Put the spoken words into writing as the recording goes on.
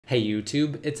Hey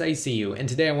YouTube, it's ICU, and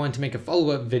today I want to make a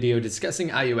follow-up video discussing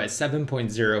iOS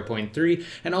 7.0.3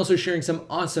 and also sharing some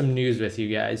awesome news with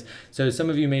you guys. So some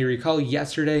of you may recall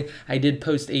yesterday I did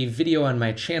post a video on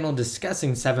my channel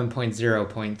discussing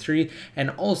 7.0.3 and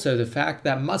also the fact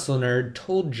that MuscleNerd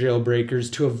told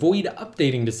jailbreakers to avoid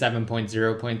updating to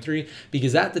 7.0.3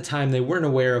 because at the time they weren't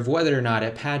aware of whether or not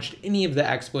it patched any of the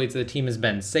exploits the team has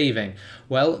been saving.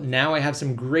 Well, now I have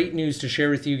some great news to share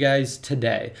with you guys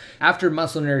today. After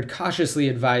MuscleNerd cautiously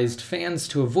advised fans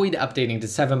to avoid updating to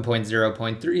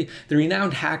 7.0.3, the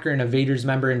renowned hacker and Evad3rs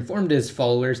member informed his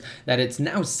followers that it's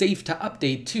now safe to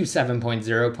update to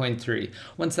 7.0.3.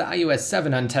 Once the iOS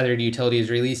 7 Untethered utility is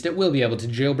released, it will be able to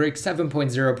jailbreak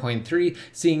 7.0.3,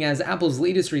 seeing as Apple's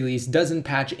latest release doesn't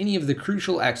patch any of the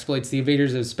crucial exploits the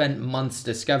Evad3rs have spent months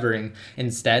discovering.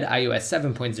 Instead, iOS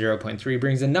 7.0.3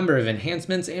 brings a number of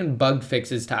enhancements and bug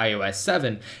fixes to iOS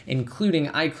 7, including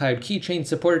iCloud keychain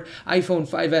support, iPhone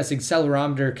 5S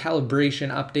accelerometer calibration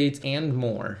updates, and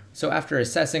more. So after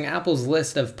assessing Apple's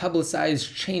list of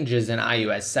publicized changes in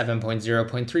iOS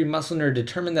 7.0.3, MuscleNerd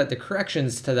determined that the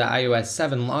corrections to the iOS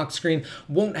 7 lock screen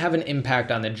won't have an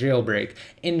impact on the jailbreak.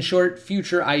 In short,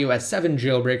 future iOS 7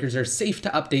 jailbreakers are safe to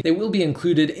update. They will be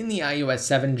included in the iOS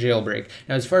 7 jailbreak.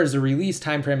 Now, as far as the release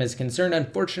timeframe is concerned,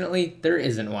 unfortunately, there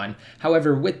isn't one.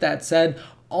 However, with that said,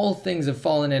 all things have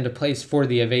fallen into place for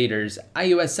the Evad3rs.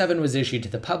 iOS 7 was issued to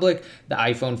the public, the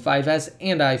iPhone 5S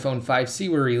and iPhone 5C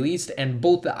were released, and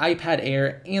both the iPad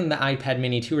Air and the iPad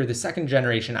Mini 2, or the second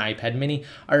generation iPad Mini,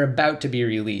 are about to be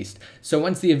released. So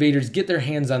once the Evad3rs get their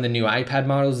hands on the new iPad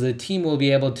models, the team will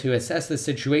be able to assess the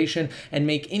situation and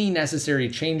make any necessary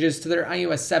changes to their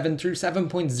iOS 7 through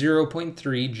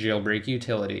 7.0.3 jailbreak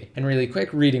utility. And really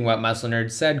quick, reading what MuscleNerd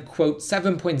said, quote,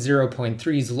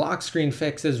 7.0.3's lock screen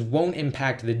fixes won't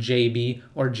impact the JB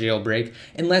or jailbreak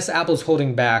unless Apple's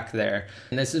holding back there.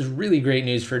 And this is really great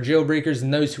news for jailbreakers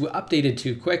and those who updated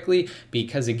too quickly,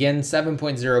 because again,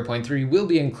 7.0.3 will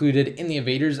be included in the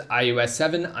Evad3rs iOS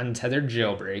 7 Untethered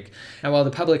jailbreak. Now, while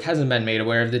the public hasn't been made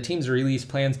aware of the team's release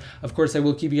plans, of course I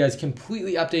will keep you guys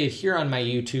completely updated here on my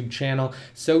YouTube channel,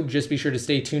 so just be sure to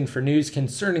stay tuned for news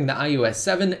concerning the iOS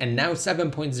 7 and now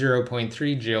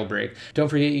 7.0.3 jailbreak. Don't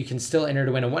forget you can still enter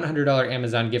to win a $100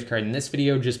 Amazon gift card in this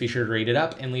video. Just be sure to rate it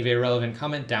up and leave a relevant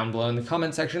comment down below in the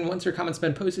comment section. Once your comment's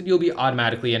been posted, you'll be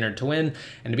automatically entered to win.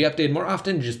 And to be updated more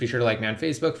often, just be sure to like me on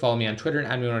Facebook, follow me on Twitter, and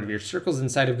add me in one of your circles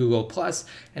inside of Google+.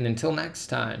 And until next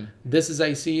time, this is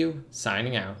ICU,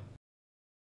 signing out.